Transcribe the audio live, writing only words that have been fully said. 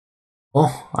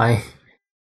Oh, I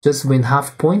just win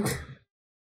half point?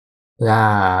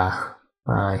 Yeah,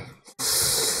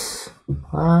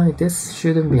 this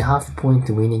shouldn't be half point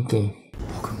winning game.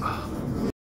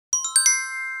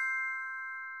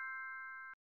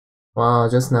 Wow,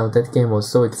 just now that game was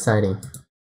so exciting.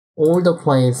 All the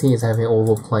plays he is having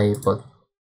overplay, but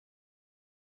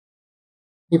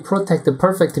he protected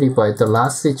perfectly, but at the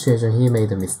last situation he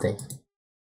made a mistake.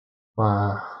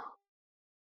 Wow.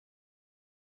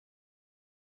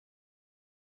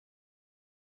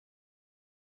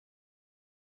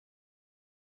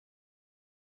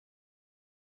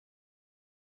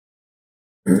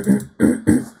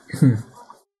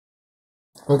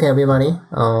 Okay, everybody.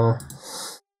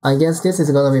 I guess this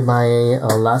is gonna be my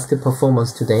last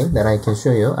performance today that I can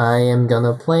show you. I am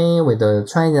gonna play with a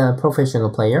China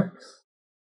professional player.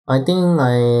 I think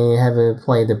I have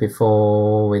played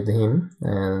before with him,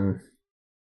 and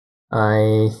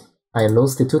I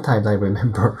lost it 2 times. I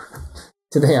remember.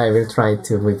 Today I will try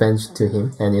to revenge to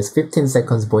him, and it's 15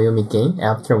 seconds Boyomi game.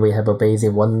 After we have a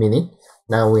basic 1 minute,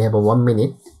 now we have a 1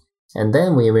 minute, and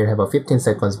then we will have a 15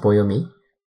 seconds Boyomi.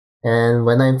 And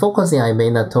when I'm focusing, I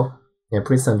may not talk. Yeah,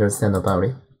 please understand about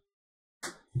it.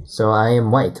 So I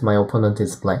am white, my opponent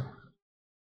is black.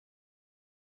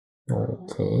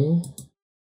 Okay.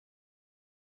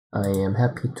 I am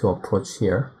happy to approach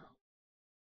here.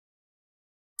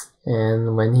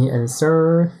 And when he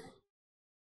answers,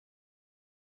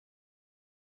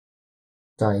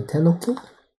 die 10, okay?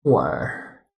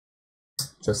 Or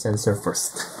just answer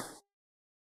first.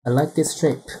 I like this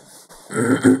shape.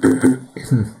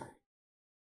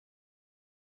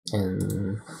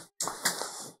 And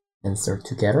answer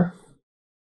together.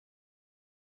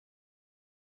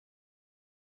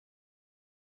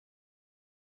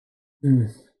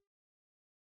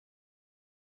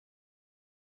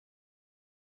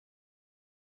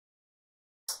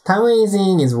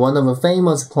 Taiwan is one of the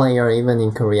famous players even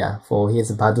in Korea for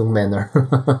his Baduk manner.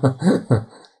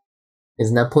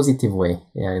 It's not positive way,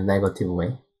 yeah, negative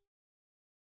way.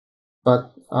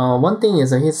 But one thing is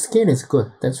that his skill is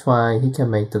good. That's why he can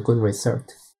make the good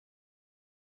result.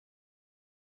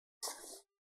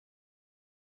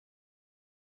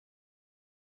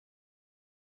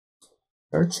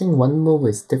 Searching one move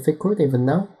is difficult even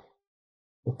now.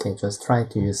 Okay, just try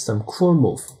to use some cool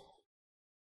move.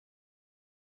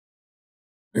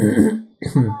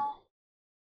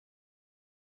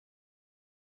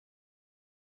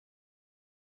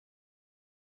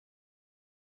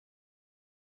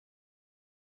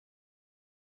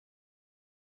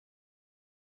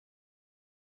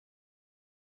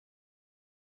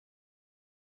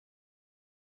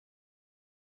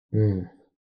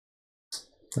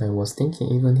 I was thinking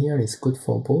even here is good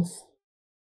for both.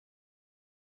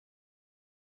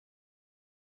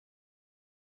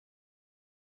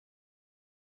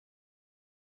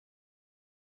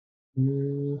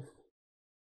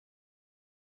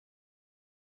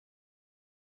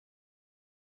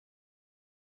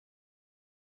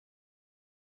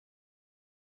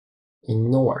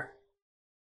 Ignore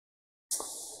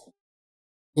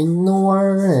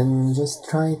and just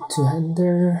try to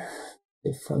handle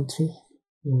differently.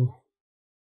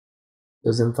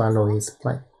 Doesn't follow his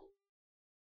plan.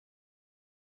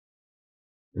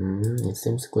 It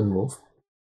seems good move.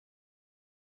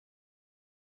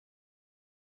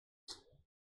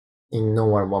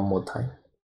 Ignore one more time.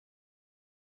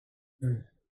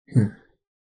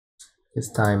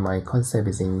 This time my concept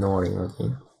is ignoring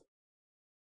again.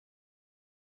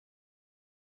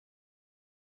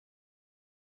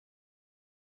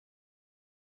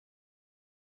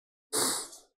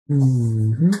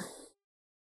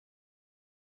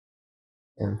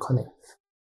 And connect.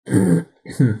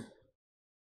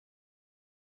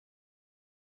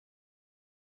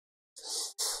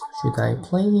 Should I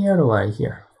play here or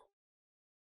here?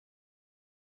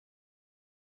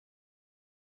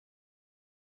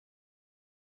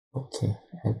 Okay,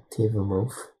 active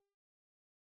move.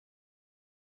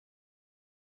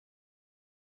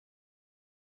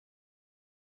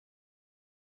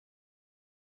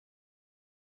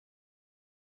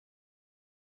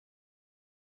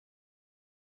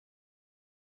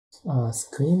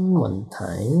 Scream one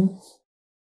time.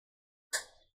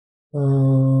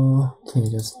 Okay,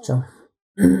 just jump.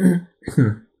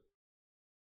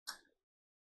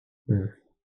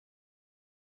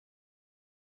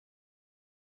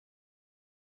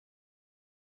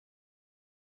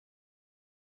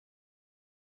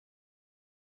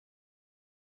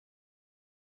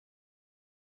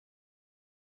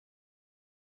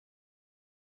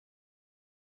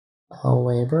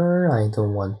 However, I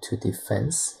don't want to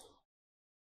defense.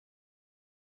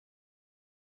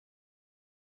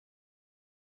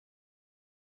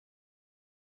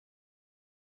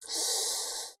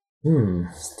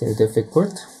 Still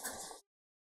difficult.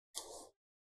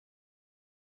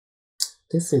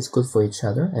 This is good for each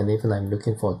other, and even I'm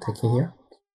looking for attacking here.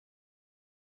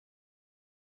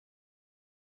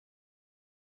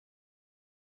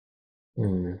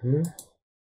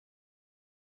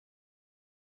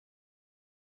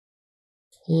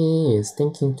 He is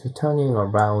thinking to turning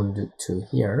around to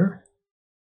here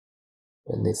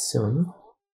really soon.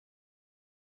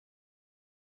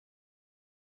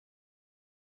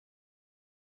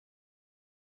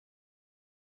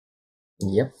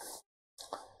 Yep.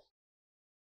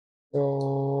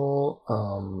 So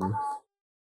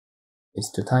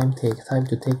it's take time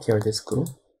to take care of this group.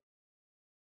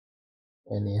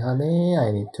 Any honey,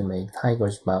 I need to make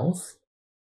tiger's mouth.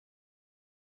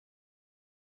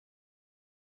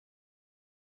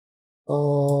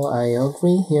 Oh, I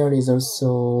agree. Here is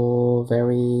also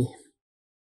very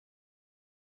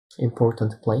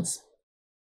important place.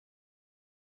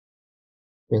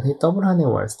 Will he double honey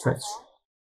or stretch?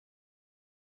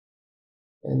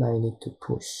 And I need to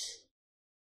push.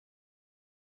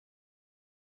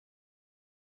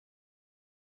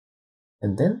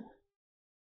 And then,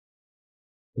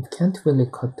 if can't really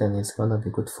cut, then it's gonna be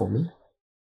good for me.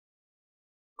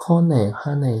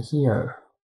 Honey here.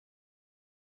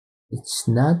 It's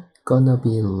not gonna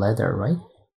be leather, right?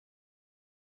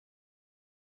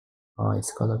 Oh,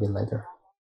 it's gonna be leather.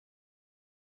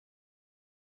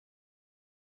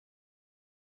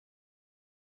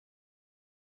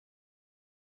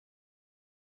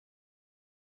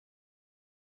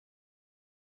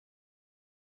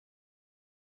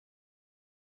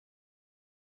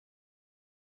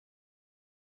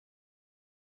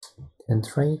 And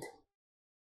trade.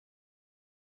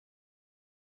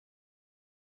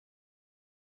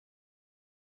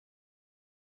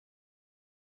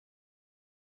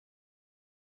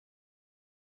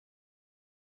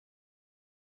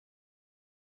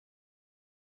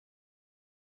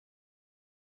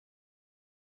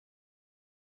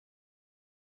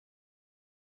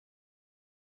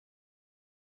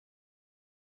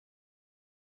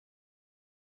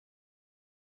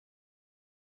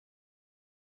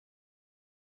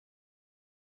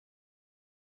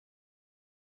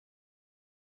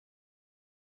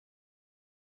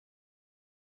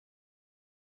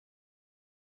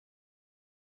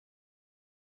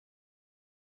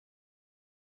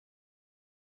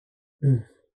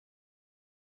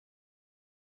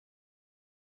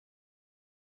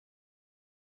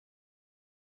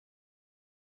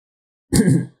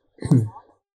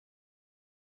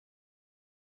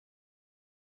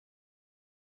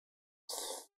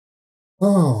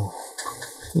 Oh,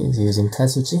 he's using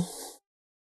Tetsuji.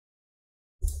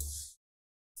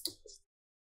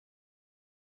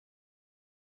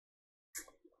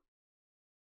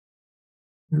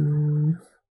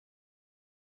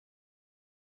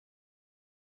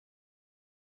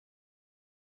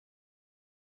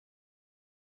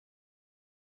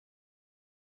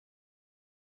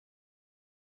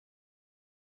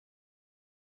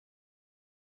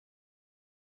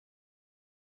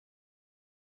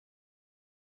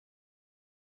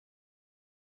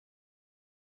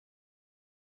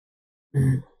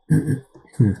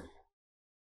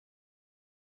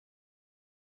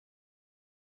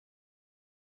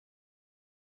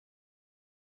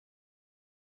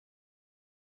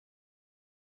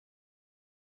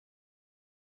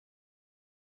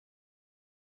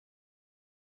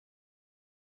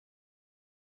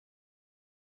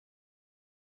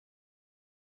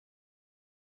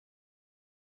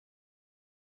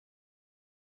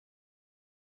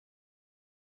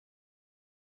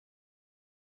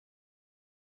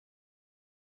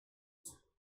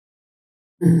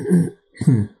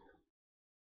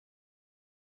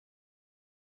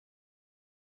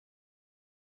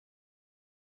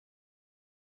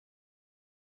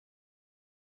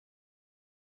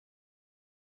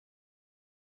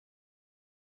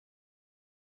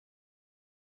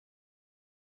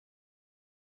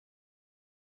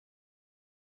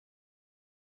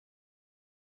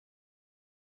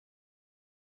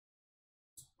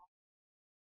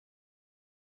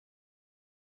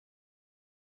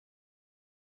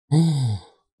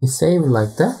 He saved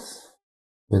like that?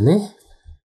 Really?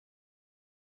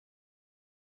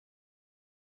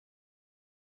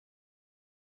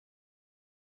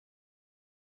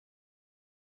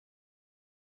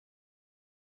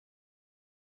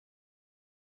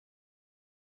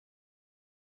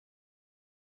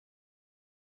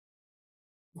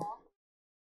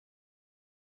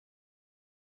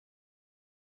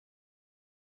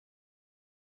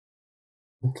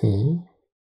 Okay.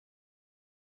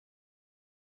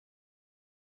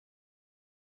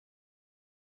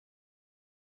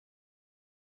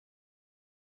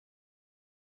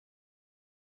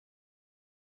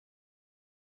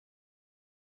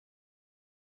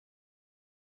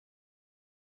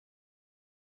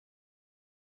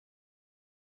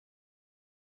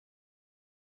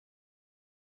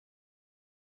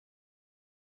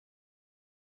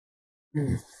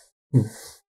 Mm.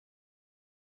 Mm.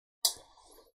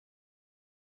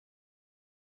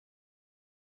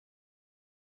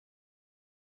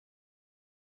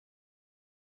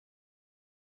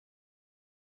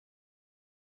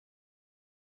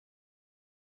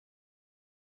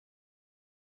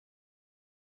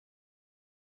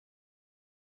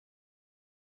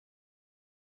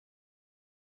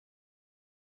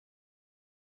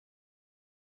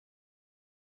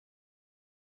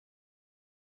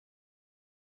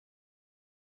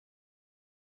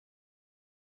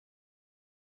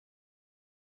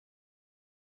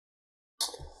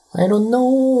 I don't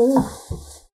know.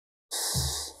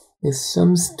 It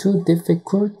seems too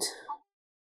difficult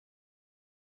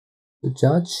to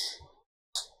judge.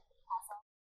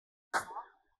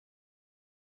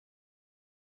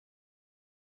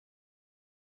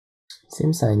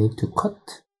 Seems I need to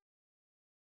cut.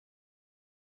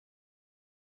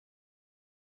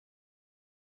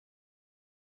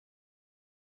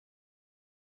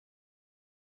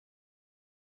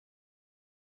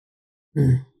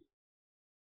 Mm.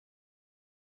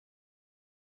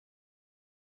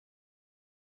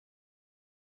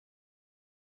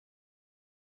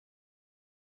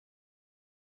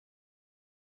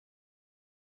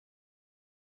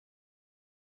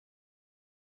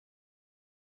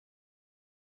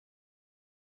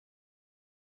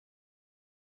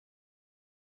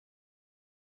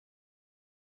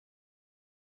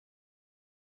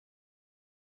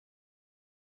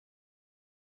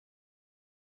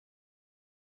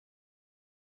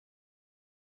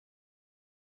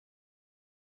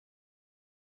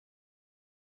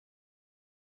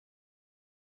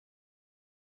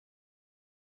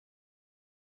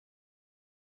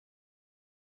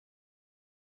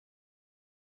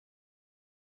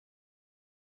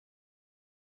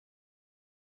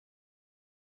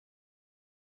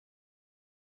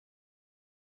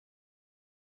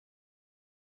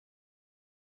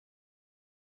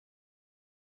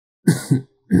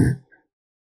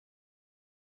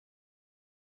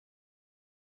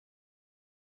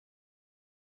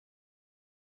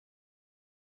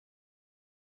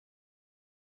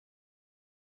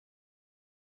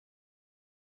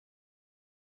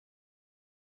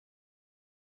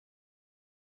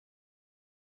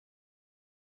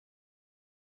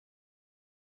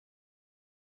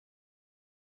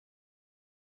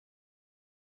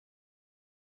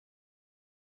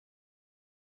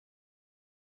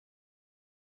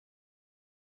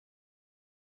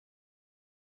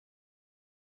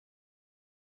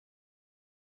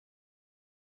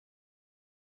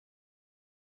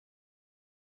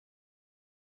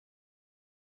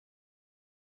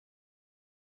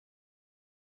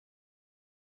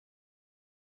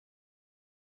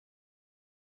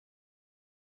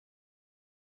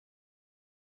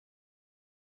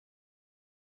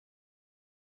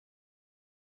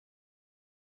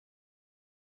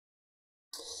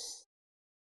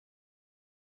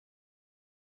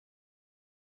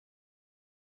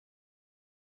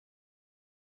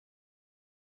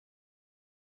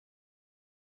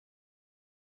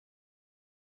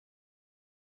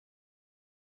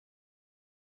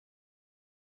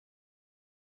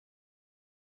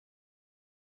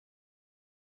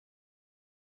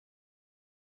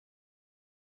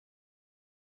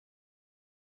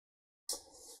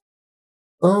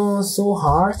 Oh, so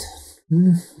hard.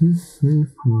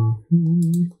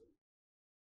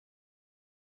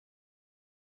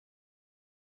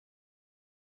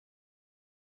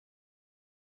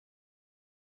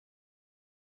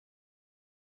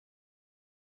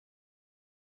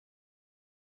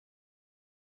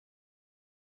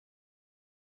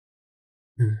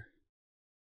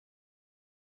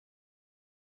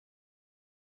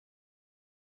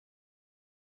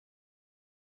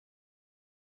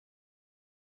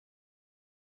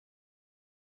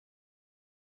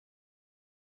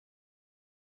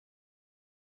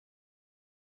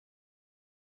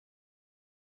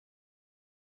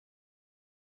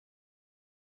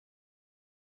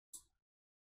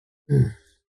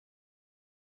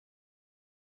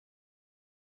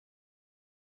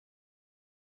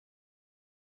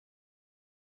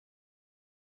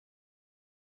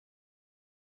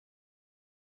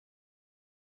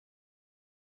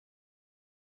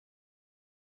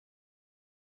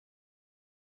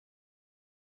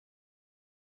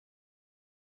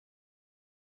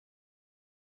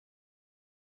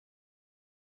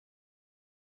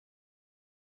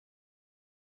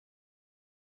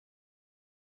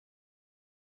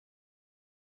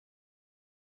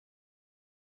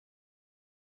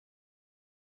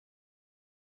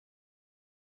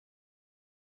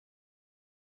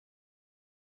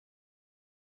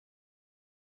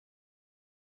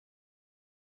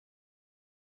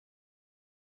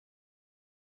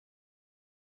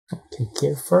 Okay,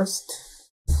 kill first.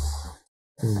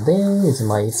 And then it's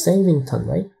my saving turn,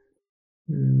 right?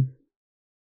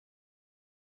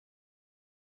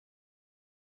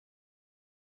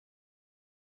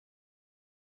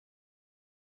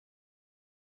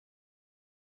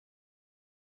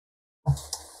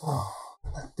 Oh,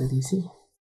 not that easy.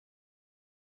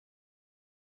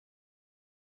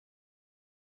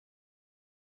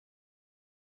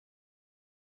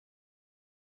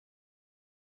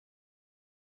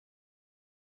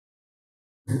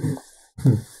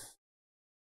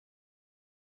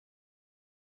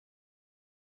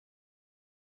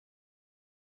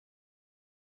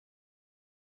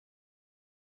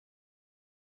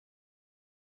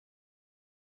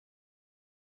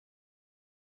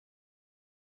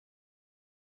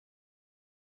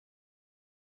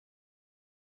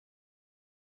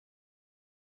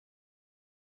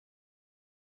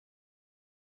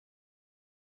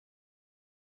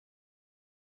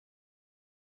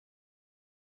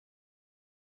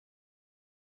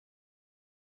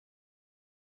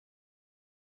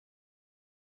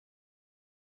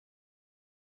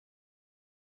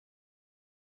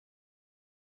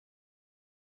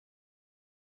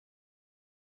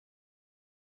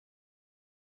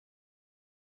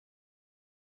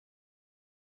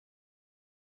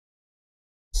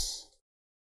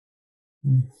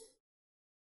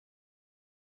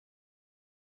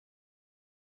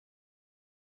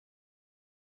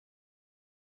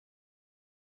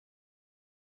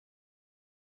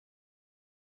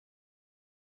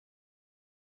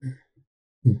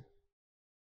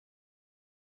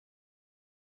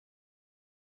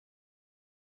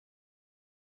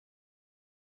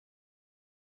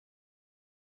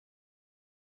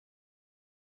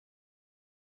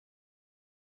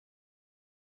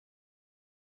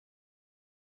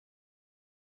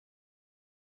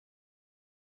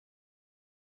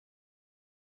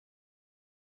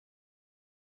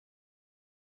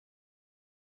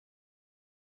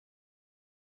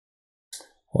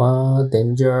 Wow,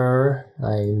 danger!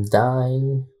 I'm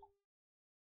dying.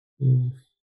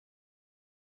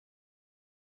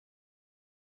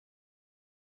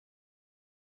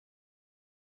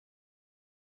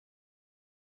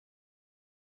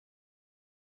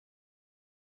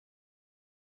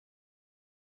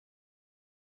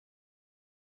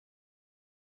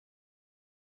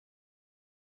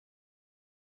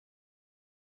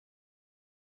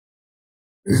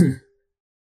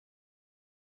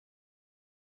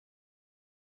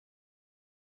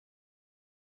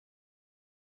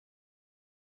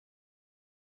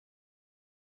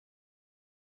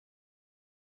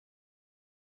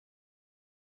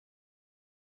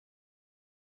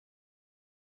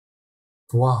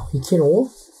 Wow, he killed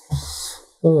all?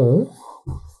 Oh.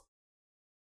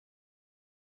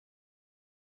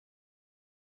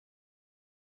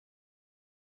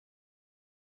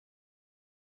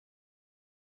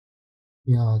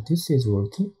 Yeah, this is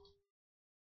working.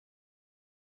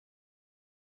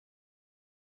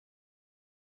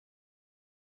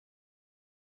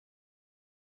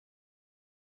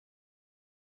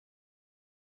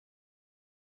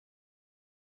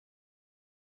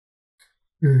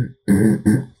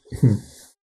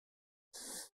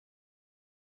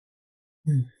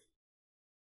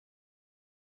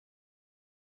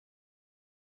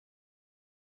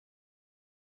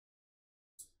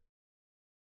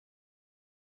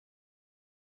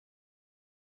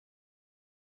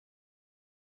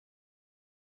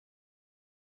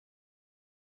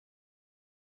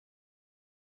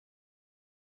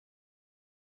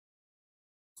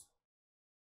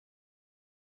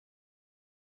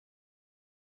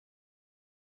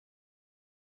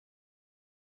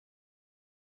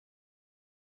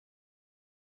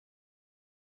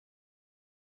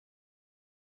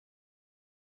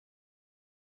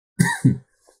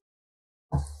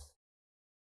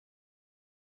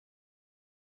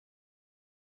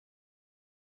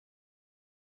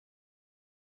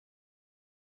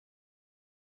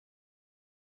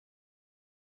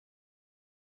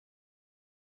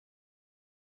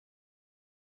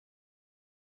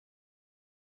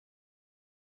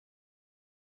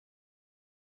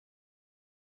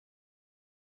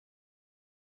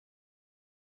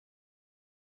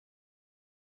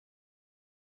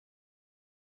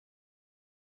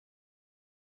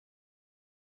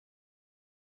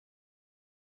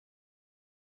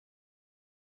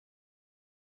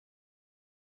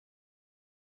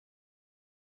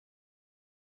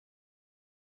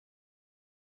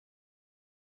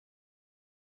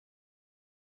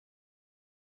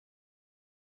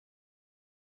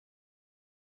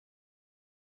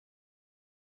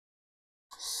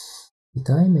 Did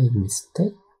I make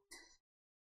mistake?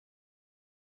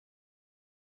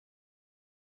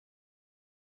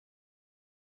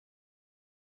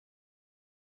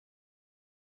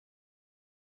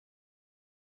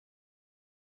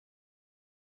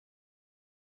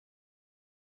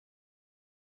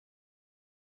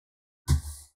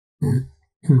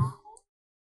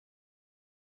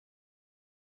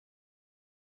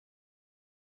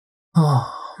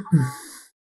 Oh.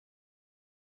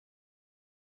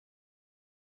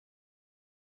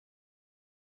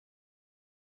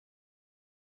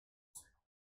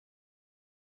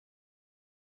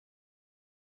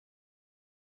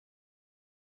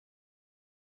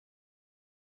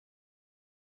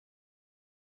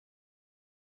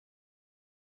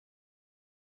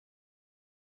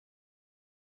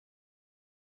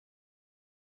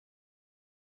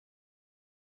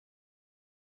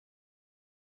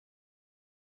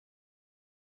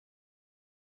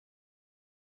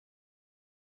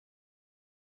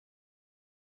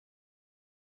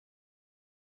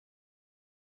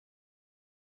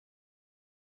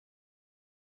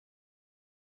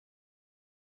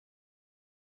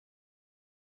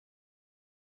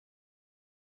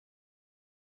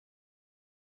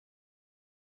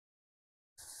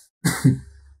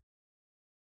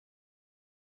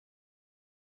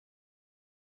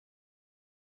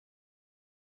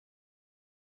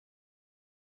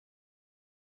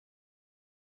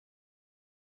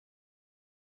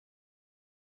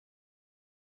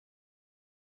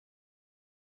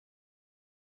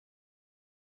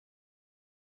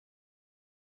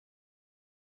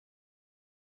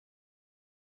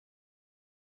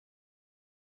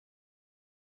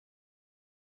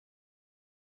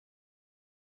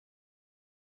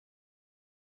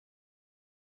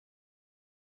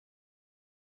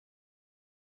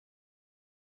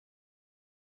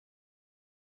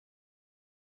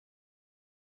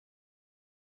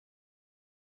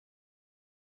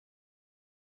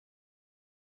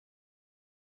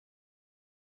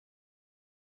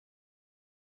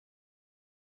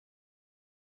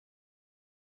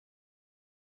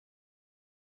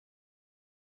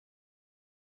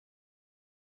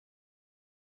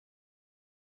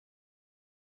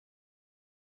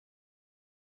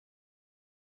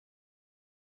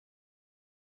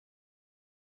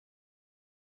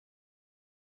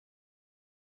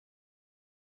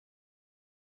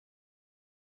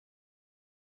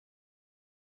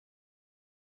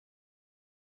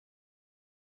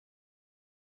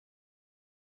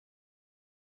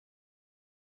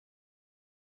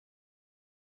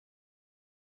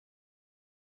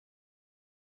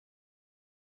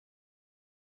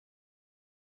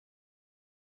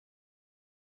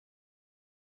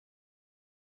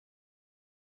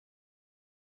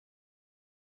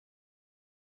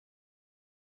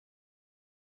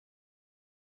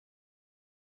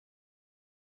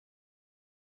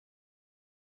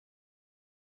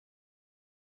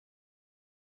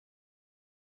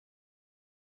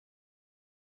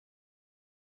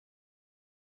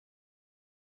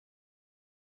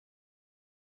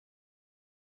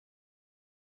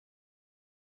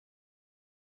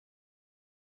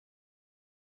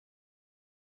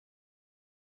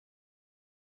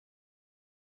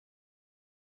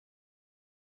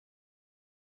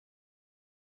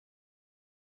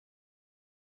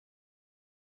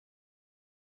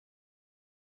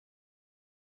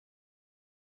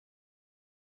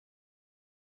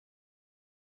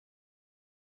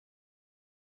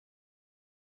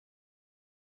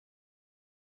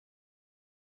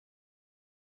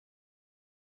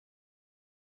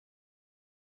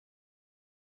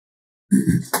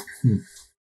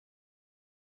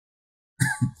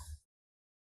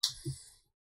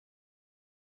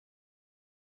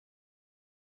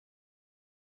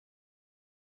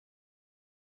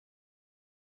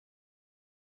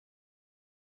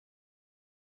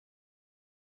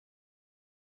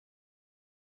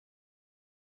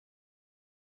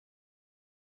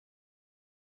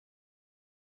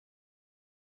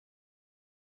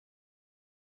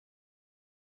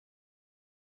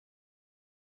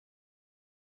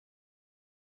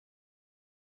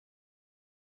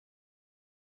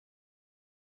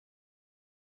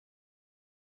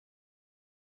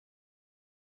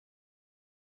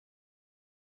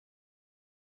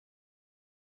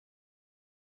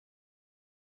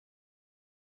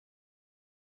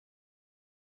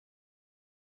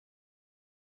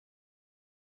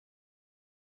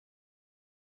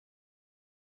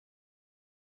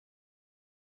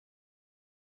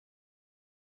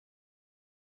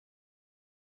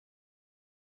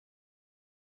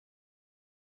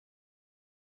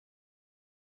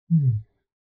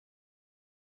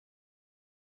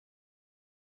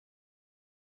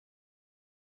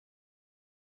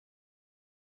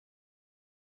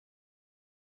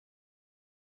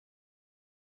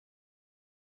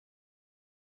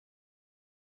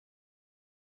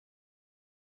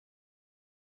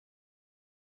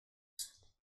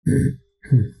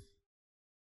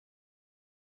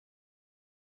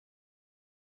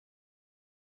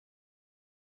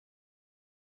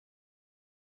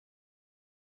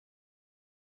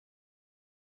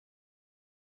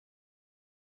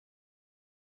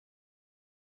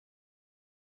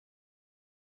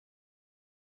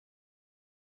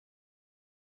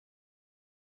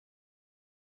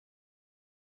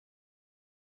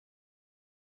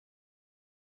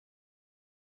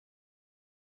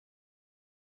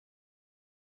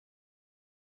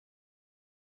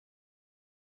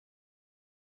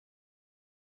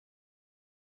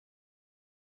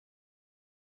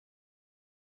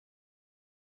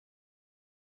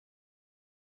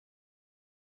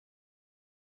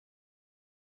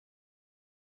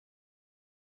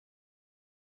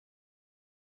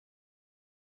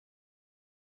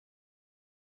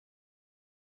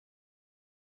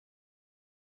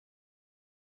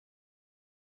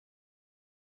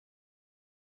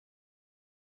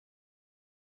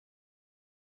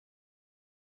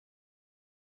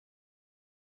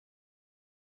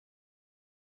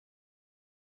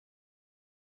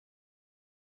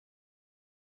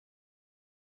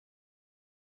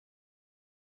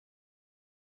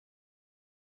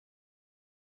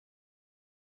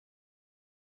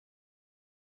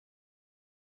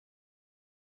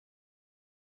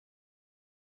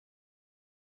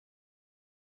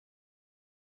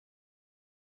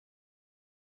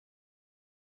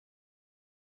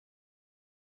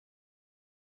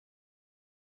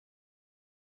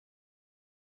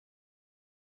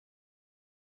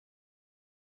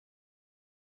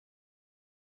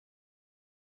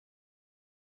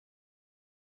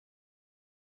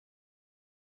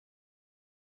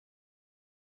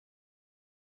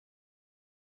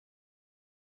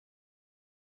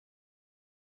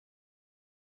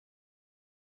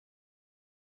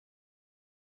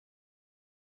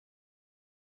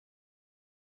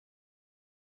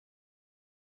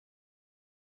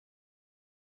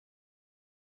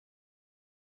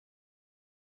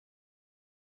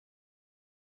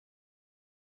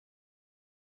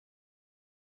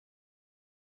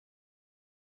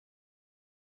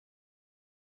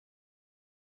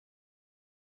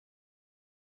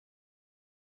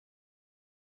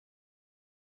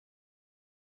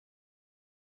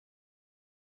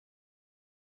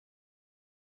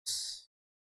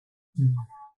 Mm.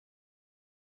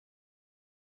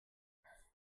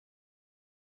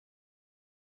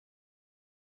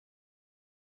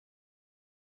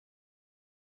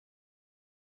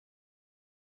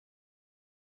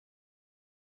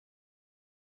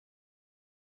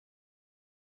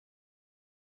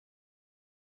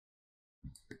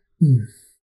 Mm.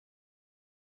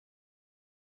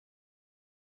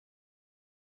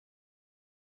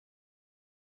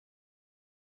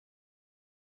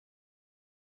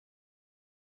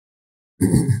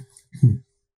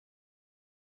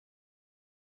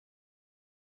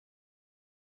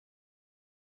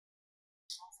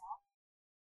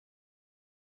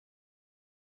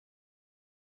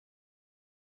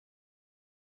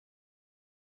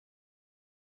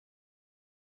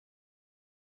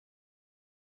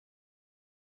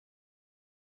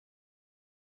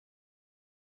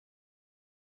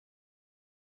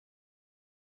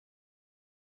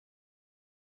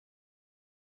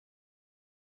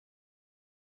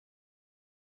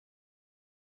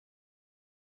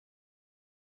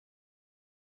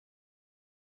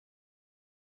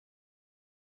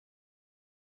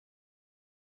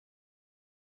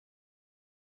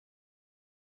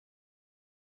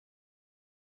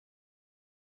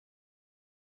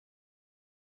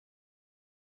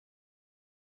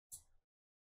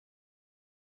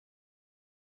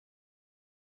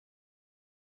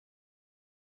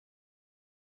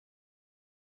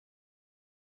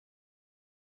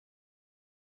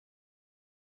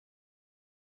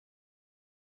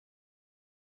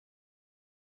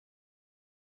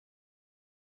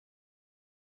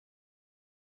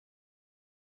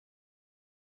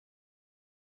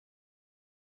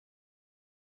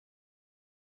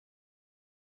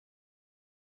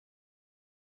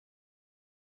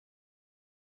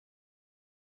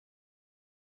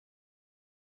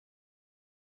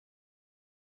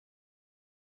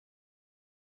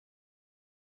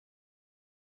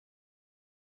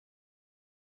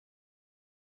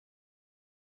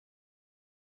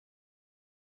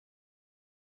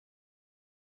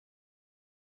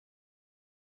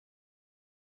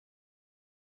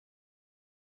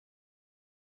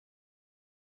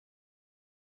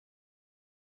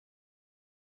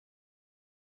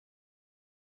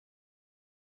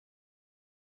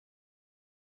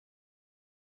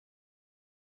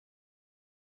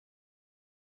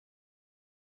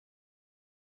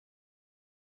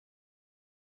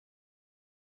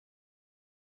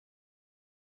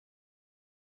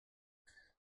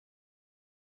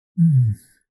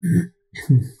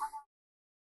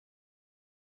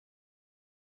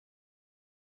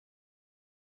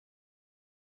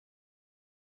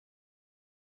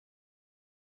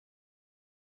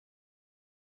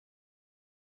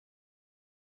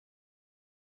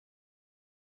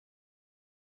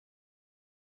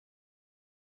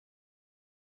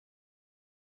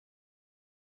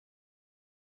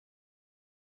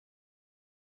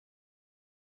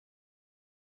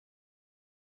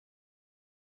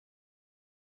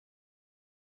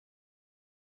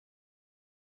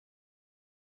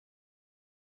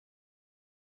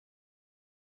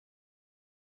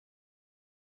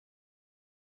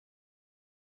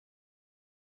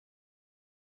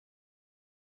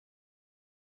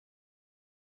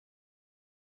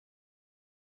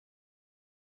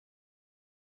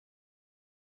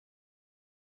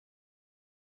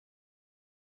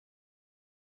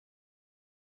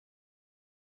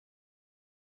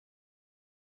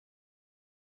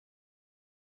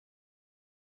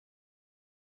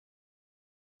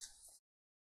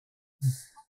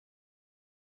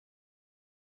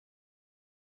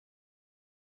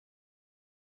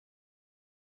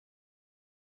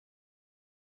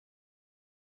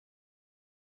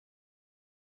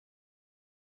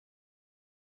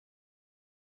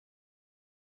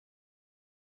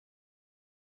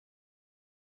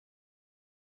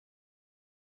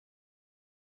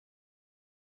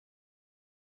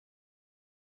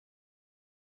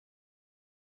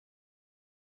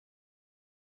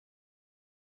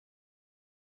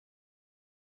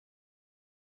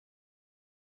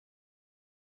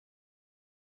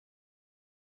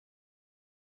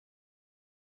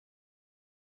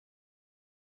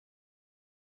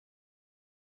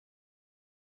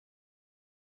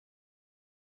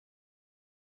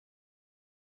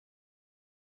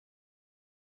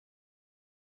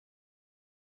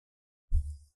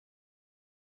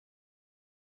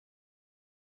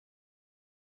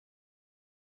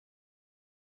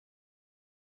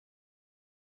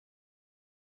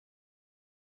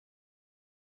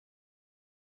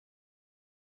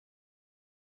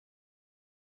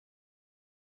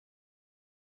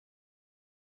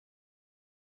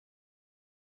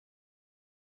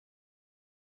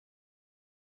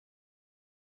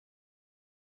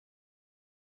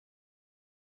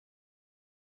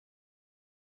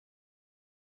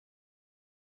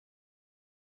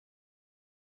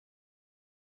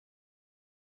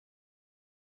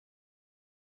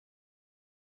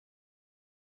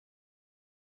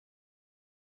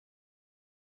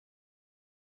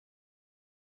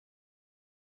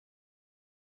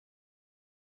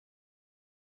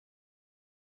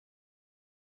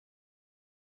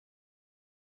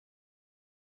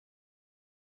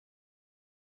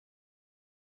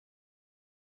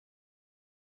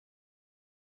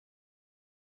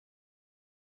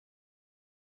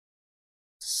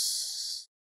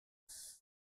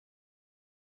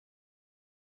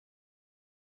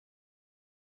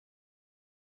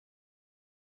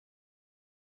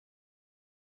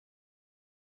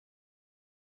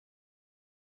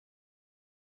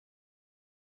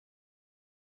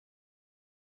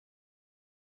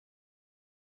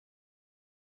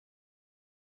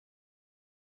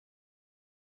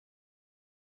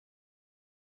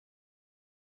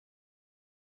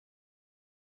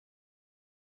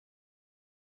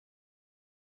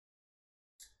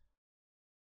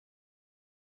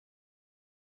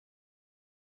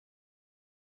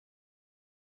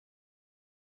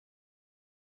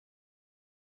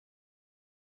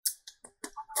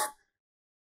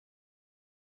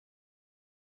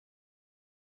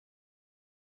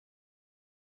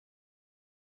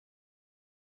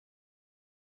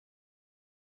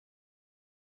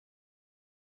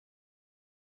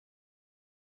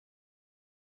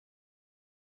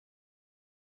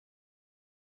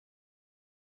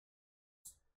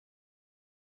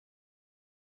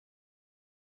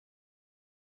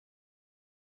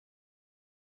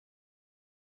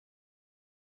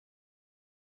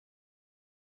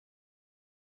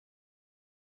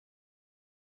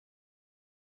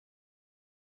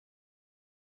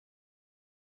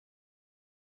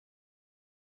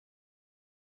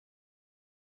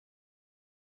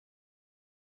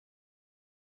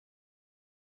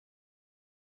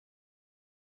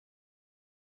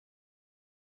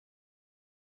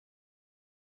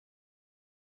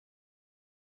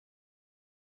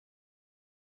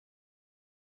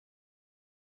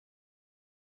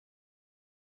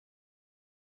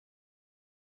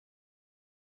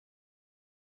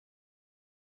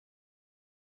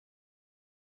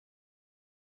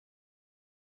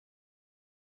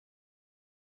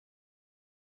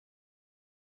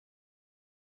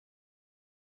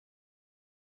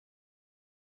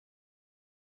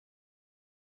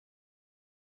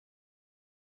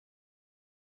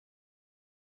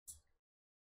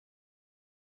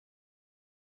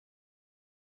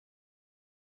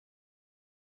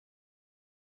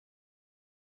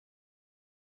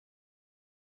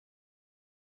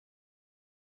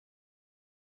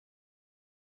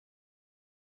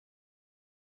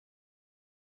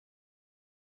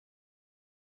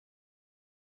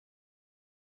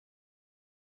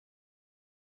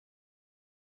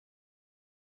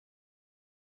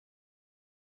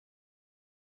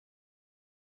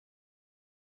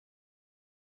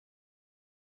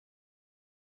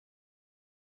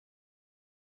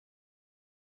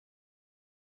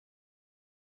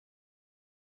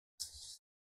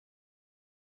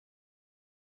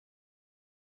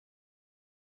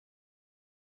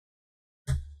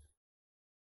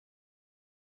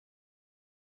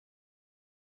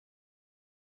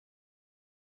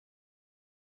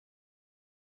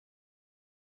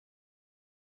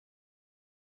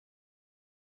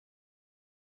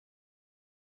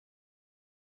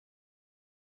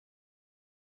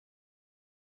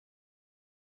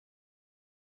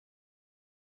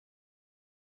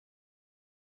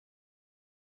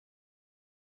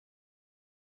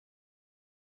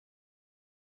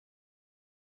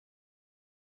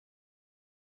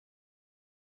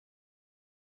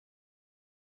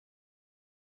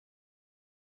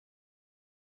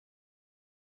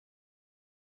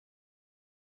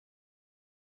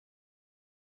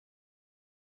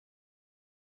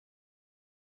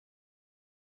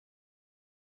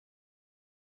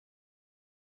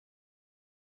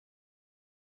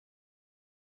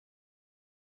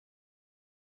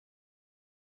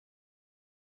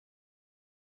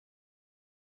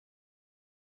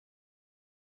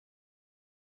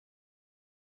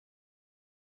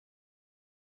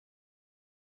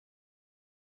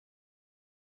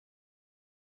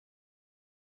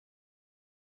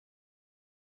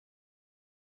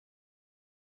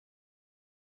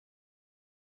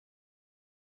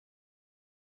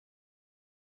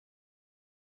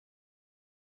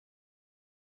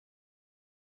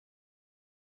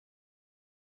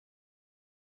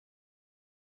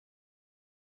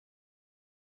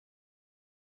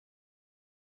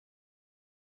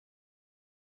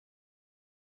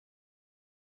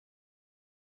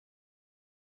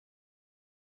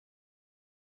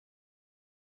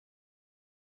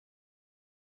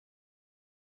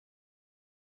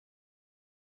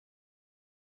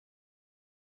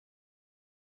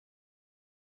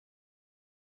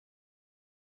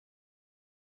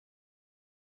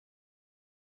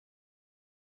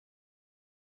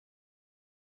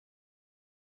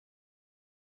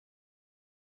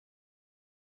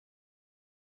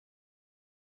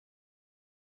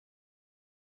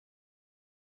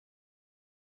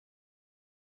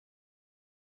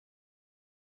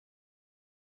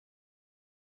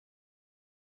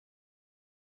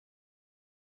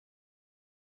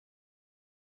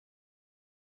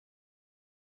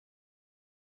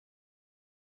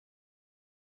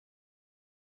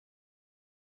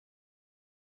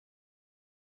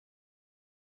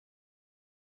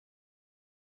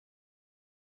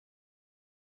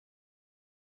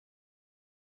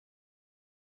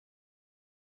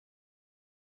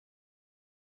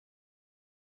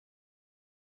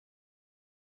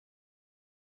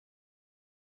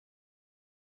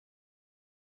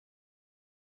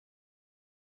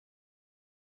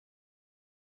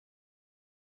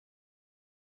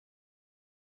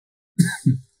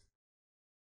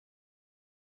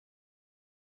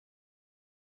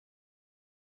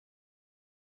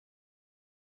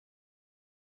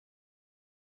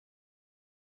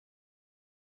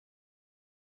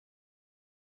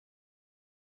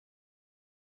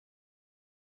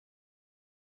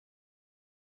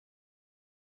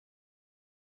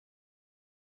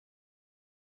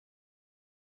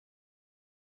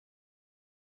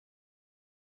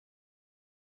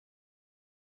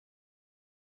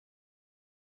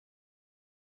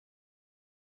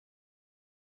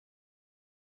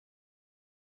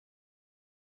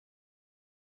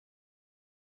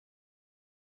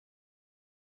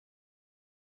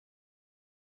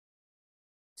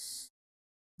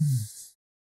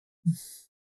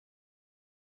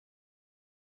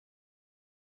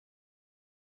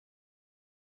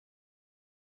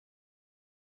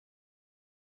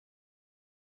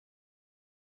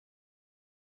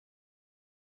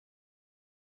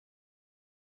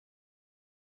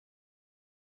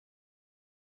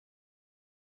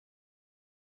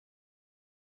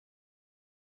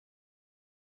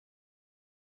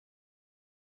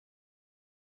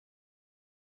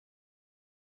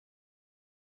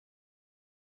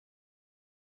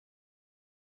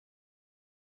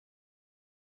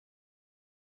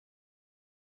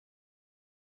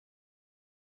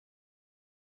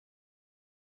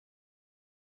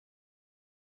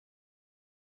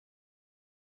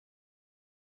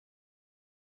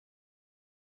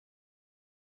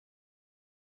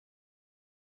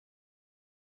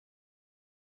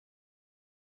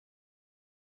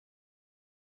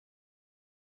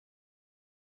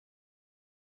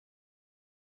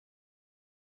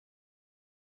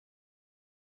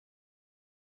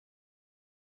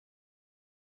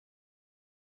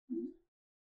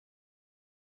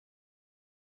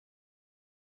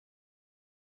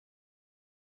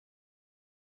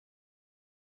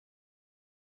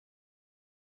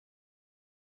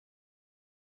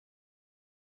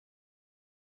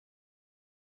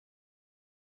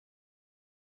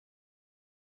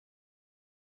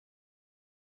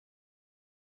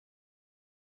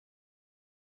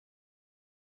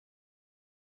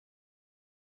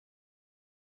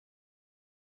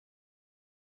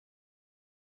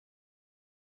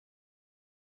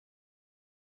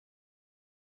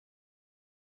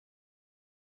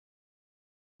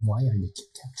 Why are you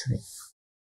keep capturing?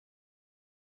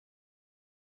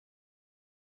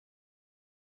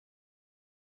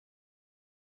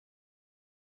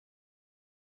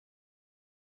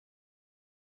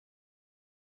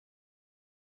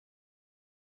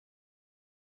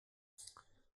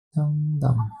 Dum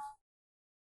dum.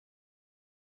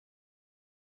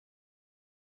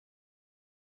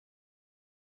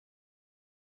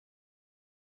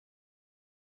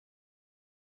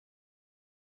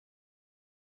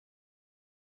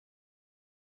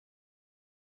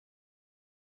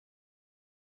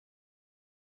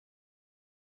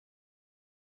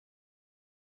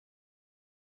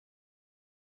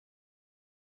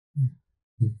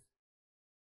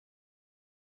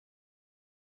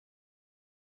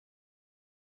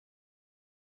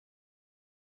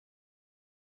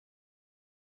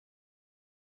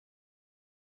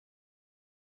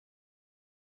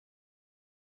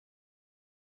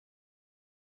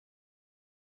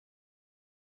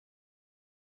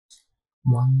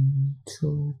 One,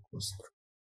 two, goes through.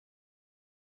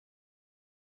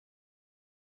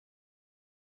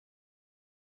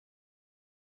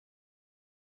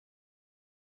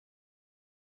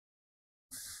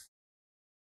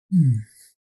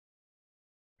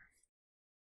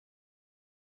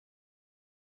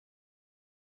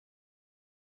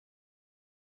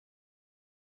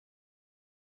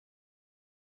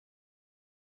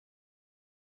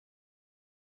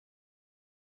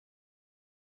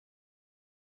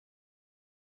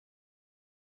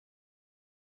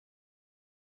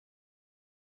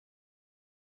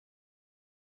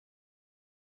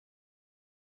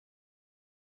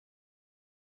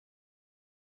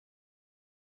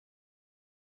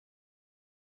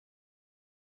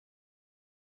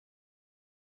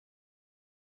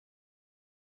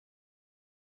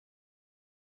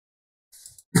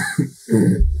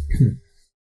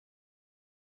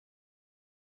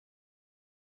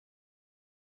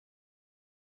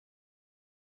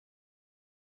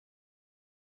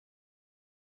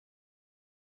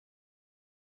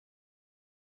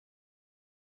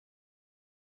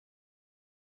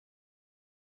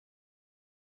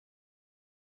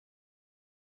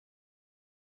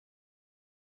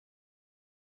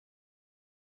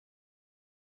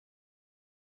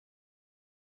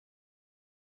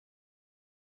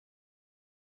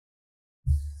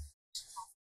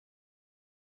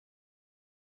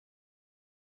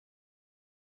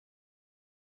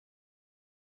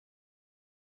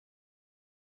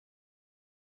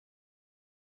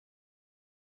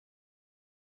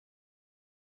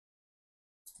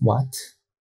 What?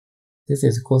 This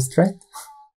is ghost threat?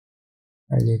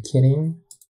 Are you kidding?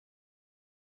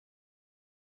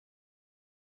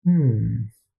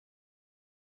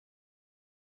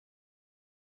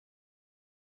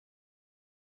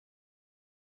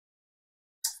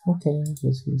 Okay,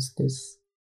 just use this.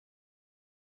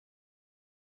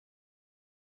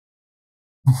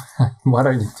 What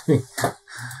are you doing?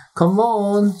 Come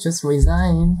on, just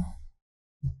resign.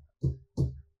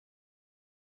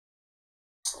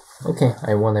 Okay,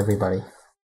 I won everybody.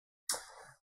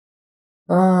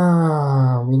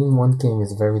 Winning one game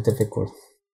is very difficult.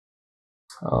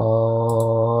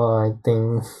 I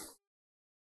think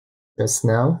just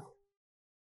now.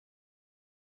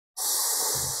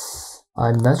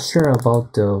 I'm not sure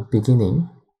about the beginning.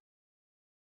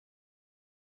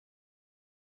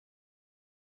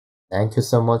 Thank you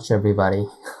so much, everybody.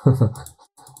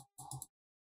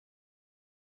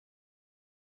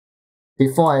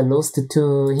 Before I lost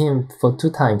to him for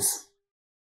 2 times.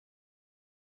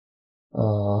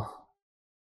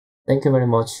 Thank you very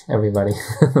much, everybody.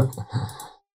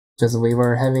 Just we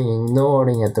were having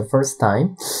ignoring at the first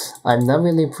time. I'm not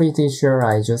really pretty sure.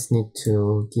 I just need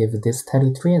to give this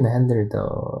territory and handle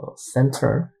the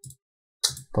center.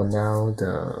 But now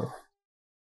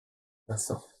that's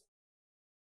all.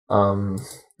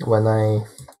 When I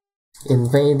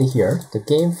invade here, the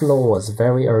game flow was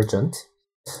very urgent.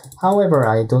 However,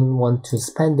 I don't want to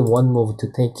spend one move to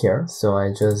take care, so I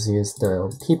just use the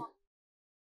pip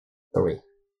 3.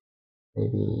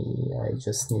 Maybe I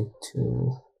just need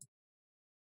to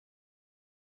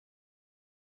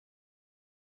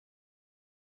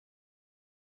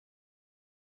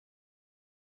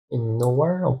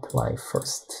ignore, apply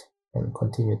first, and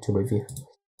continue to review.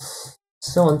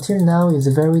 So until now, it's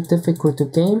very difficult to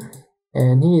game,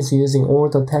 and he is using all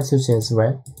the textures as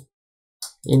well.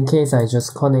 In case I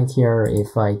just connect here,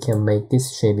 if I can make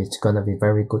this shape, it's gonna be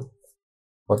very good.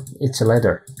 But it's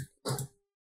leather.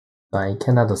 I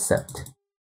cannot accept.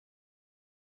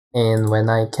 And when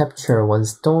I capture one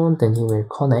stone, then he will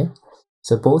connect.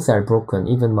 So both are broken,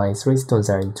 even my 3 stones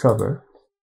are in trouble.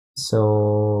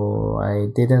 So I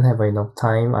didn't have enough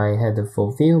time. I had a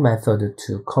fulfill method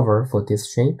to cover for this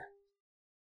shape.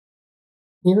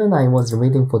 Even I was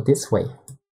reading for this way.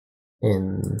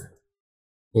 And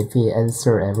if he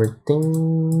answer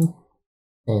everything,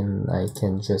 and I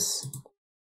can just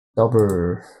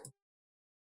double,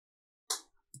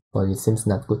 but it seems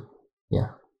not good.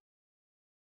 Yeah.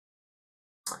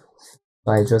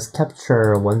 I just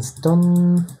capture one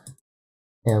stone,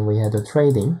 and we had a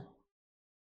trading.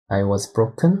 I was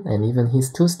broken, and even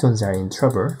his 2 stones are in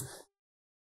trouble.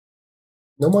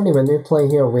 Normally when we play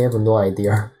here, we have no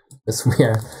idea, because we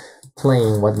are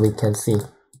playing what we can see.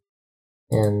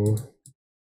 And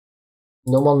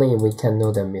normally we can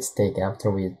know the mistake after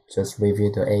we just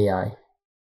review the AI.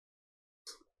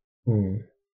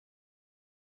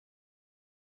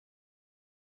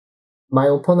 My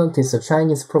opponent is a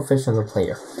Chinese professional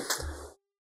player.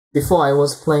 Before I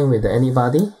was playing with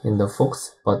anybody in the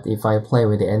Fox, but if I play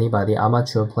with anybody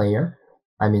amateur player,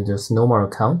 I mean just normal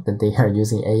account, then they are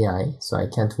using AI, so I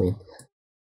can't win.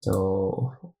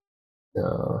 So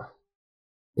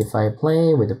if I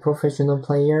play with a professional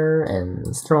player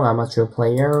and strong amateur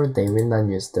player, they will not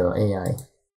use the AI.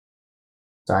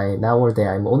 So nowadays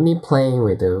I'm only playing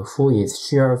with who is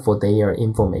sure for their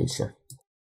information.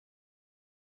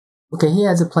 Okay, he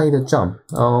has played a jump.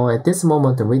 At this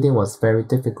moment the reading was very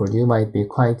difficult. You might be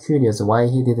quite curious why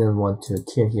he didn't want to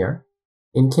kill here.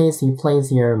 In case he plays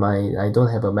here, I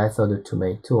don't have a method to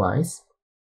make 2 eyes.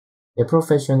 A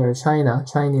professional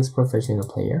Chinese professional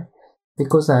player.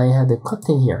 Because I had a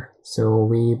cutting here, so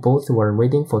we both were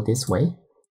waiting for this way.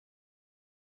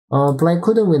 Black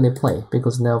couldn't really play,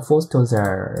 because now 4 stones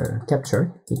are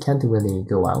captured. He can't really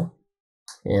go out.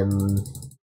 And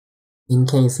in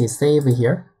case he save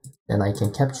here, then I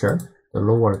can capture the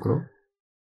lower group.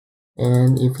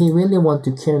 And if he really want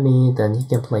to kill me, then he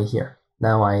can play here.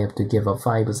 Now I have to give up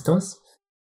 5 stones.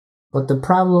 But the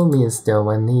problem is that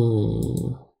when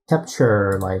he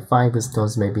capture my 5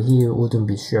 stones, maybe he wouldn't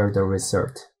be sure the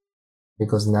result.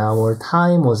 Because now our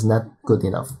time was not good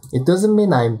enough. It doesn't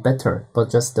mean I'm better,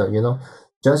 but just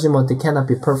judgment cannot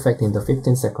be perfect in the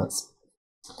 15 seconds.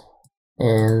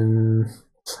 And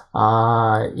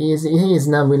he is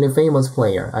not really famous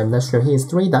player. I'm not sure he is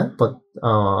 3-dan, but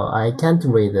I can't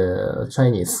read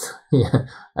Chinese. Yeah,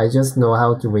 I just know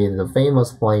how to read the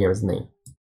famous player's name.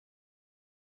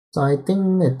 So I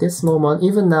think at this moment,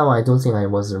 even now, I don't think I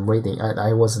was reading.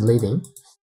 I was leading.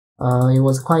 It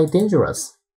was quite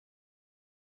dangerous.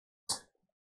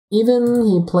 Even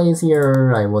he plays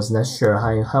here, I was not sure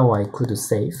how I could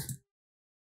save.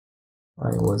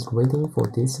 I was waiting for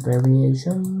this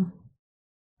variation.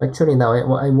 Actually, now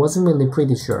I wasn't really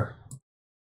pretty sure.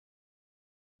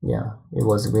 Yeah, it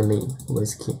was really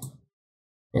risky.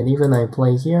 And even I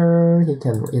play here, he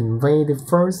can invade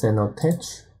first and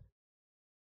attach.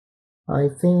 I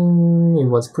think it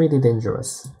was pretty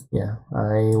dangerous. Yeah,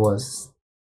 I was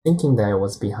thinking that I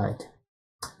was behind.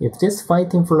 If this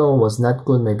fighting flow was not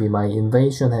good, maybe my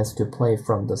invasion has to play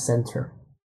from the center.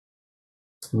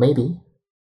 Maybe.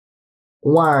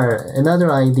 Or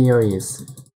another idea is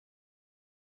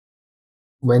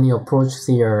when he approaches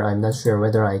here, I'm not sure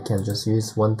whether I can just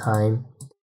use one time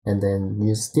and then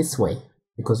use this way,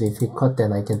 because if he cut,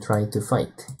 then I can try to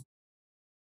fight.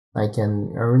 I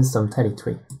can earn some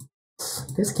territory.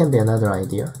 This can be another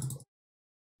idea.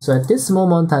 So at this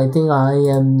moment, I think I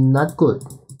am not good,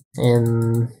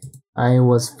 and I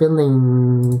was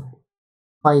feeling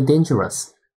quite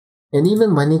dangerous. And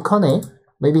even when he connect,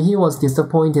 maybe he was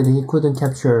disappointed he couldn't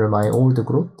capture my old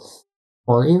group.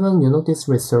 Or even, this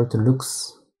result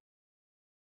looks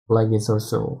like it's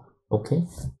also okay,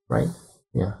 right?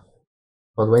 Yeah.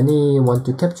 But when he want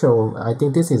to capture, I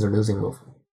think this is a losing move.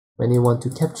 When he want to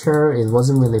capture, it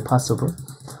wasn't really possible.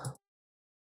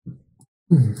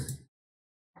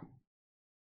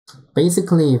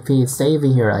 Basically, if he save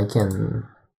here, I can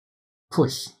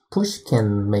push. Push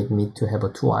can make me to have a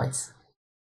 2 eyes.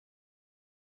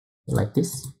 Like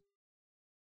this.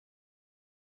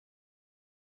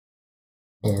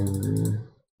 And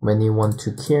when you want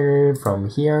to kill from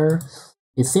here,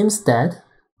 it seems dead,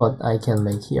 but I can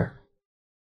make here.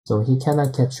 So he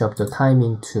cannot catch up the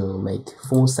timing to make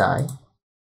 4th eye.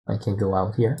 I can go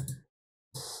out here.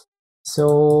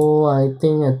 So I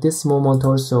think at this moment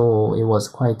also it was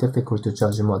quite difficult to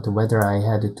judge whether I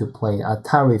had to play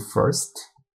Atari first.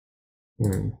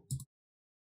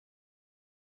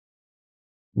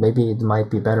 Maybe it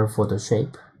might be better for the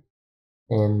shape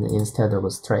and instead of a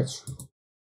stretch.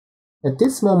 At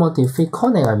this moment, if he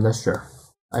connect, I'm not sure.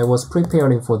 I was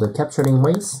preparing for the capturing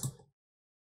race.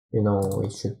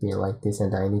 It should be like this,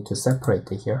 and I need to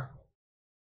separate it here.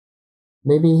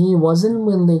 Maybe he wasn't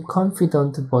really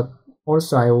confident, but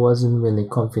also I wasn't really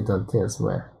confident as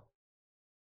well.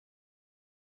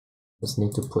 Just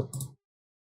need to put.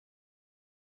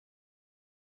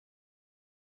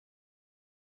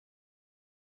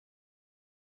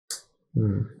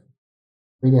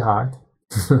 Really hard.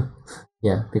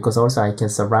 Yeah, because also I can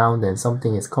surround and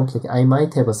something is complicated. I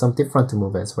might have some different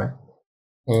move as well.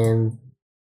 And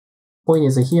point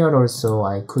is here also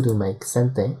I couldn't make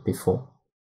Sente before.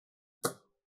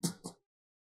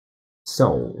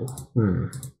 So,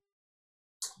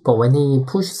 But when he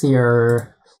pushes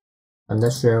here, I'm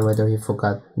not sure whether he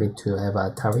forgot me to have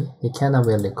Atari. He cannot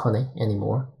really connect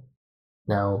anymore.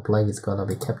 Now black is gonna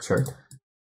be captured.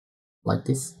 Like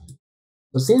this.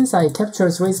 So since I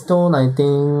captured 3 stone, I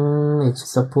think it's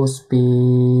supposed to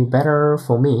be better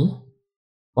for me.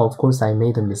 Of course, I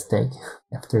made a mistake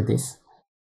after this.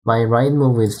 My right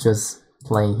move is just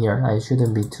playing here. I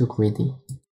shouldn't be too greedy,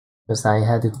 because I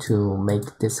had to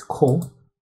make this call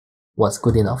was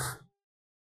good enough.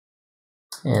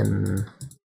 And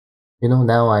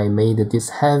now I made this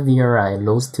heavier, I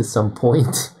lost to some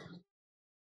point.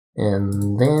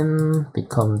 And then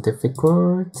become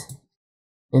difficult.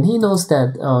 And he knows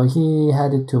that he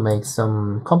had to make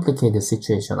some complicated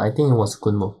situation. I think it was a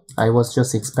good move. I was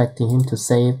just expecting him to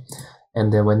save.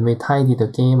 And then when we tidied the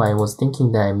game, I was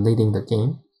thinking that I'm leading the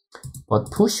game.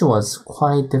 But push was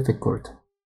quite difficult,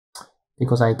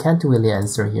 because I can't really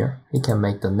answer here. He can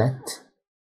make the net,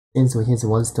 since his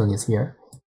 1 stone is here.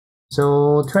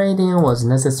 So trading was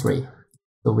necessary.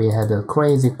 So we had a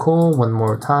crazy call one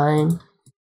more time.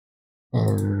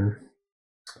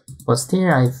 But still,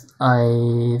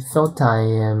 I thought I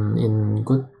am in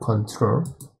good control.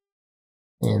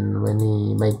 And when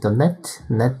he made the net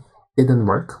didn't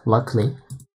work, luckily.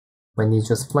 When he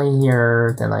just play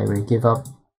here, then I will give up,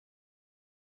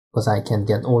 because I can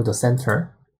get all the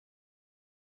center.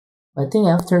 I think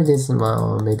after this,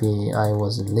 maybe I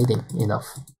was leading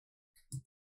enough.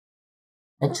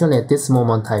 Actually, at this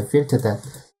moment, I felt that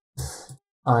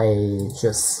I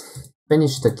just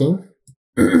finished the game.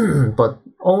 But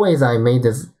always I made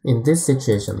this, in this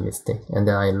situation, mistake, and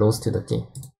then I lost to the game.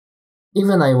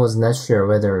 Even I was not sure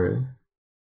whether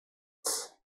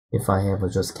if I have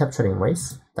just capturing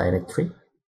race, direct 3.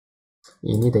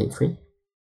 You need a 3.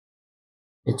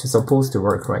 It's supposed to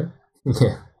work, right?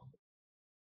 Yeah.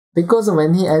 Because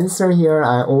when he answer here,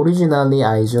 originally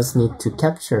I just need to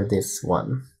capture this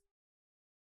one.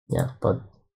 Yeah, but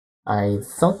I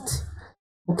thought,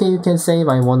 okay, you can save,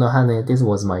 I want to Hane, this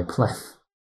was my plan.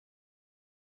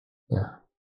 Yeah.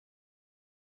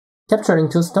 Capturing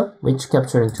 2 stone? Which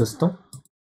capturing 2 stone?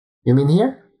 You mean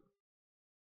here?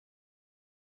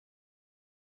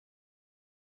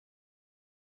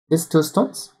 These 2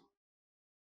 stones?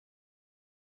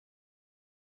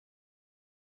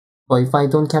 Or if I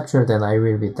don't capture, then I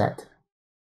will be dead.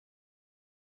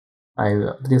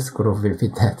 This group will be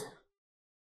dead.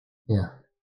 Yeah.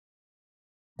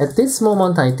 At this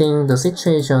moment, I think the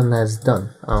situation has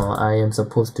done. I am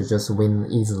supposed to just win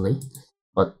easily,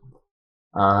 but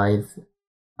I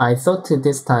thought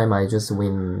this time I just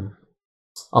win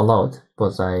a lot,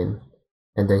 but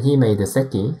And then he made the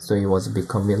seki, so it was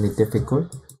become really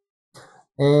difficult.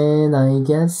 And I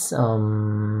guess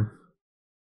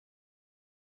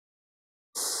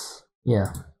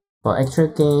yeah, for actual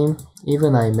game,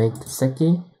 even I make the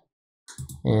seki,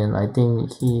 and I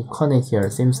think he connect here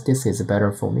seems this is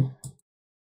better for me.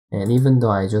 And even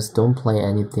though I just don't play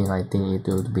anything, I think it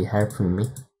would be helping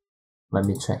me. Let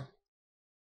me check.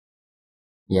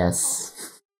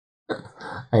 Yes,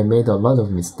 I made a lot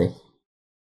of mistake.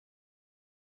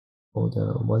 For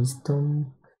the one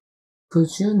stone,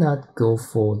 could you not go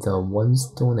for the one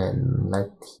stone and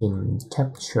let him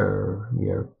capture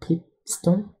your pip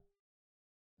stone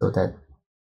so that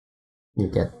you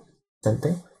get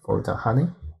sente for the honey?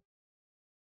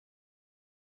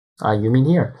 Ah, you mean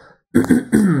here?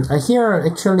 Here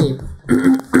actually,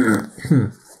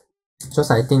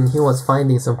 just I think he was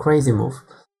finding some crazy move.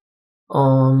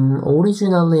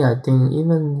 Originally I think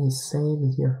even he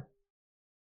saved here.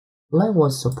 Black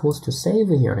was supposed to save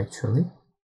here actually.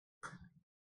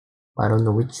 I don't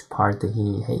know which part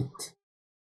he hate.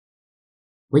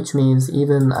 Which means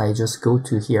even I just go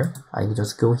to here, I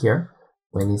just go here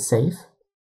when it's safe.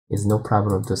 It's no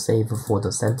problem to save for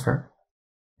the center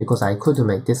because I could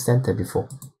make this center before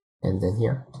and then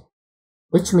here.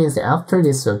 Which means after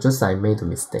this just I made a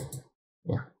mistake.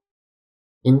 Yeah.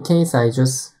 In case I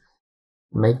just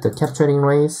make the capturing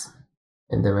race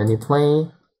and then when you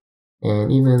play,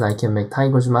 and even I can make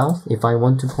tiger's mouth. If I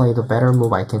want to play the better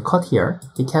move, I can cut here.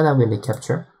 He cannot really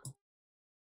capture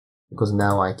because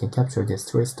now I can capture these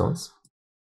 3 stones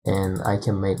and I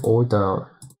can make all the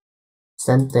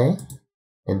sente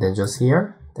and then just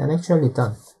here, then actually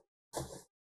done.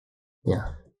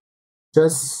 Yeah,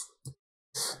 just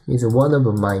is one of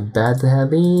my bad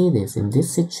habits. Is in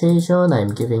this situation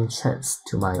I'm giving chance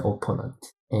to my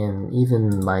opponent, and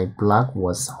even my block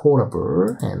was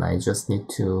horrible and I just need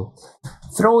to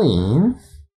throw in.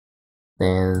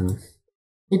 Then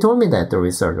he told me that the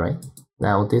result, right?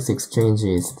 Now this exchange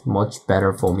is much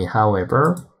better for me.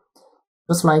 However,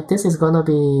 just like this is gonna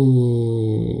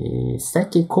be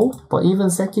Sekiko, but even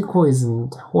Sekiko is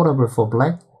horrible for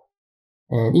black.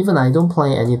 And even I don't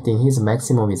play anything, his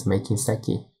maximum is making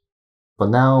Seki. But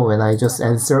now when I just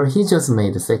answer, he just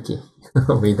made Seki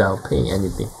without paying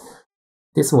anything.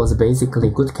 This was basically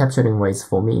good capturing race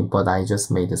for me, but I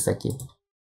just made Seki.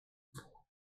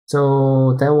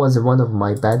 So that was one of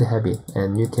my bad habits,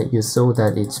 and you saw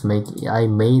that I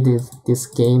made this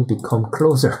game become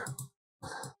closer.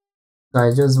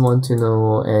 I just want to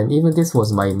know, and even this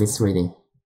was my misreading.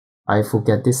 I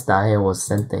forget this die was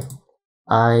Sente.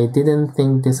 I didn't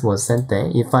think this was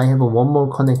Sente. If I have one more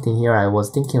connecting here, I was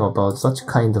thinking about such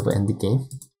kind of end game.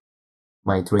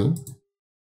 My dream.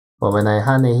 But when I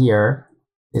hane here,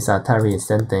 this Atari is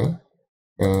Sente.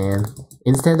 And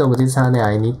instead of this hane,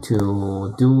 I need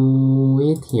to do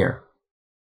it here.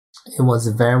 It was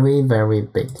very, very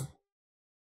big.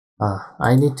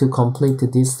 I need to complete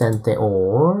this Sente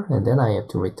or, and then I have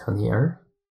to return here.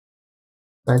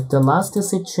 But the last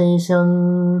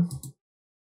situation,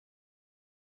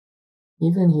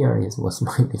 even here was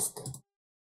my mistake.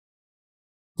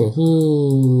 Okay,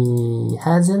 he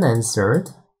hasn't answered.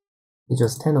 He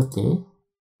just tenuki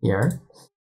here.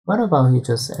 What about he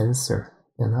just answer?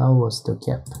 And how was the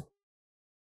gap?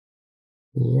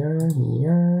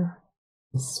 Here,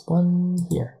 this one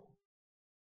here.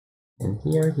 And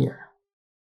here.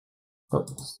 Oh,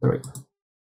 sorry.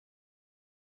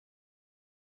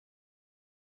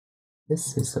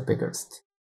 This is the biggest.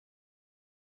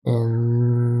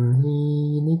 And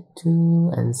he need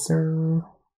to answer.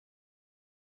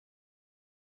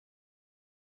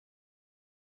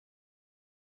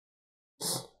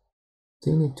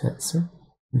 Do you need to answer?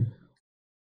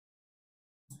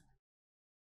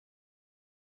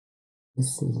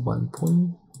 This is 1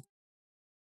 point.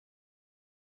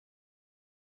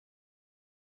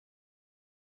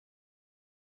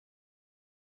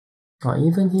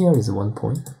 Even here is 1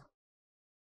 point.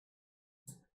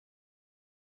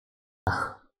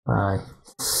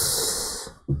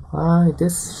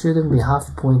 This shouldn't be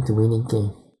half point winning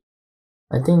game.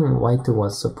 I think white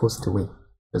was supposed to win,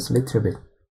 just a little bit.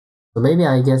 So maybe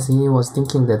I guess he was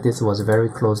thinking that this was very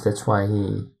close, that's why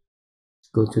he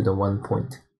go to the 1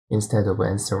 point instead of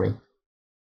answering.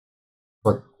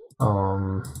 But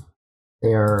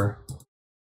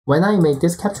when I make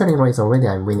this capturing race already,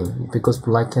 I'm winning because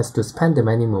black has to spend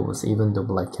many moves even though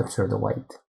black captured the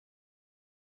white.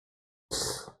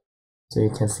 So you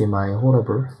can see my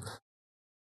horrible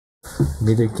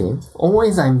middle game.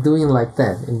 Always I'm doing like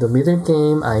that. In the middle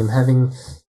game, I'm having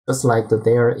just like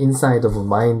there inside of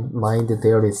mind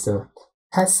there is a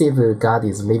passive god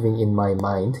is living in my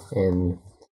mind, and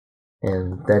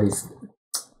that is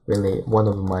really one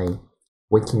of my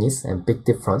weakness and big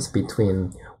difference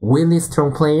between really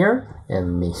strong player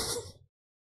and me.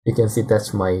 You can see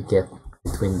that's my gap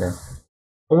between them.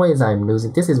 Always I'm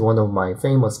losing. This is one of my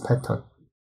famous pattern.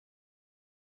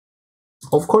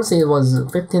 Of course, it was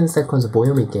 15 seconds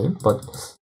Boyomi game, but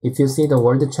if you see the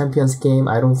World Champions game,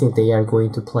 I don't think they are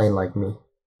going to play like me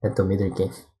at the middle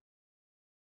game.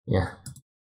 Yeah.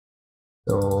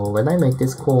 So when I make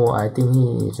this call, I think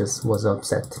he just was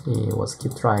upset. He was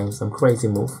keep trying some crazy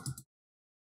move.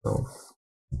 So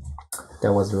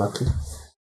that was lucky.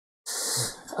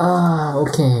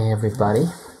 Okay, everybody.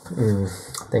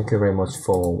 Thank you very much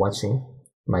for watching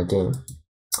my game.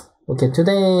 Okay,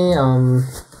 today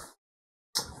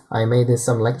I made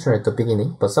some lecture at the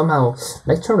beginning, but somehow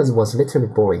lecture was a little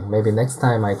bit boring. Maybe next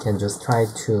time I can just try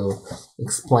to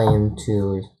explain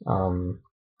to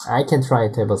I can try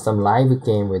to have some live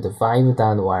game with 5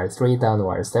 down or 3 down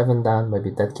or 7 down.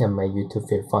 Maybe that can make you to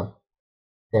feel fun.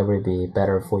 That will be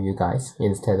better for you guys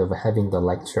instead of having the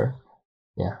lecture.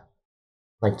 Yeah,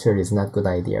 lecture is not good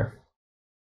idea.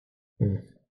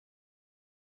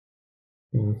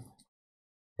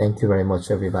 Thank you very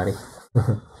much, everybody.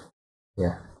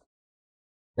 Yeah.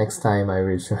 Next time I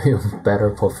will show you better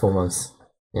performance.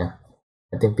 Yeah.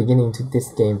 I think beginning to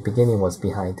this game, beginning was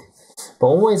behind. But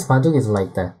always Baduk is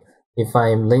like that. If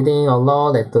I'm leading a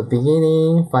lot at the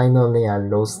beginning, finally I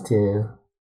lost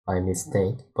by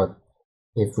mistake. But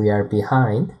if we are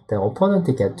behind, the opponent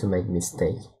get to make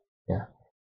mistake. Yeah.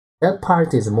 That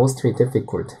part is mostly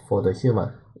difficult for the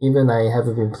human. Even I have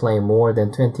been playing more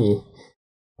than 20,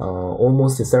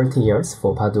 almost 30 years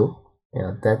for Baduk.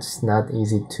 Yeah, that's not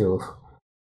easy to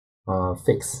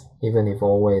fix. Even if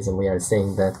always we are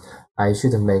saying that I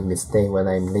shouldn't make mistake when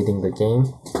I'm leading the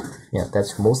game. Yeah,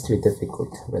 that's mostly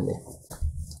difficult, really.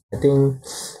 I think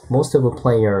most of the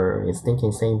player is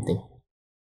thinking same thing.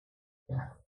 Yeah.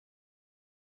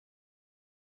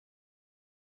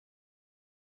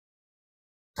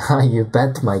 You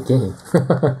bet my game.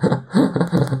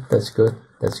 That's good.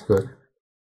 That's good.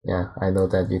 Yeah, I know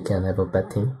that you can have a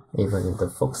betting even in the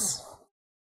Fox.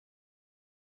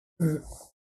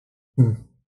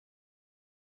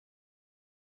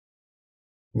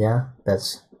 Yeah,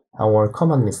 that's our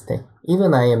common mistake.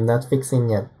 Even I am not fixing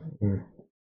it.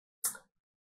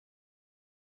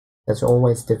 That's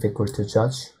always difficult to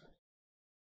judge.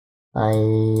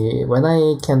 When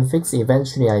I can fix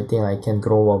eventually, I think I can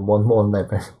grow up one more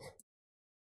level.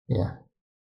 Yeah.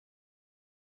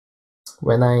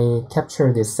 When I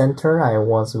captured this center, I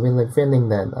was really feeling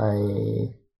that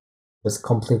I just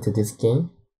completed this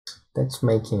game. That's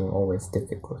making always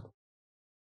difficult.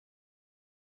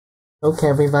 Okay,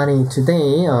 everybody,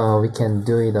 today we can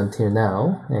do it until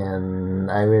now,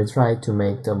 and I will try to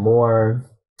make the more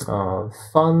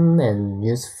fun and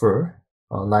useful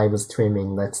live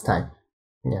streaming next time.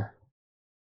 Yeah.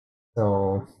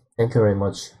 So thank you very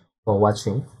much for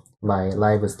watching my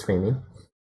live streaming.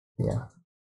 Yeah.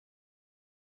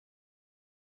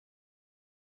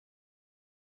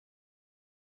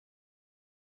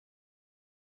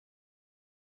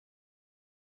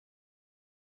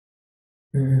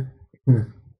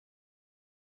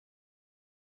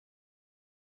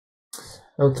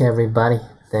 Okay, everybody,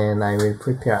 then I will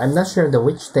prepare. I'm not sure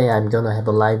which day I'm gonna have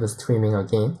a live streaming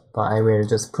again, but I will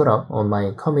just put up on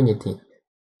my community,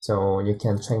 so you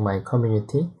can check my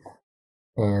community.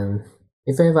 And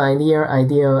if you have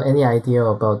any idea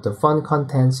about the fun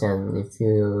contents, and if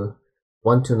you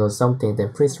want to know something,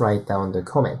 then please write down the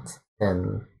comment,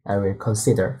 and I will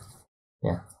consider.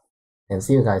 Yeah, and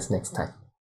see you guys next time.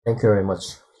 Thank you very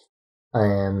much,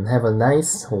 and have a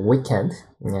nice weekend.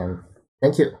 And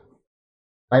thank you.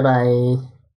 Bye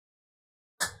bye.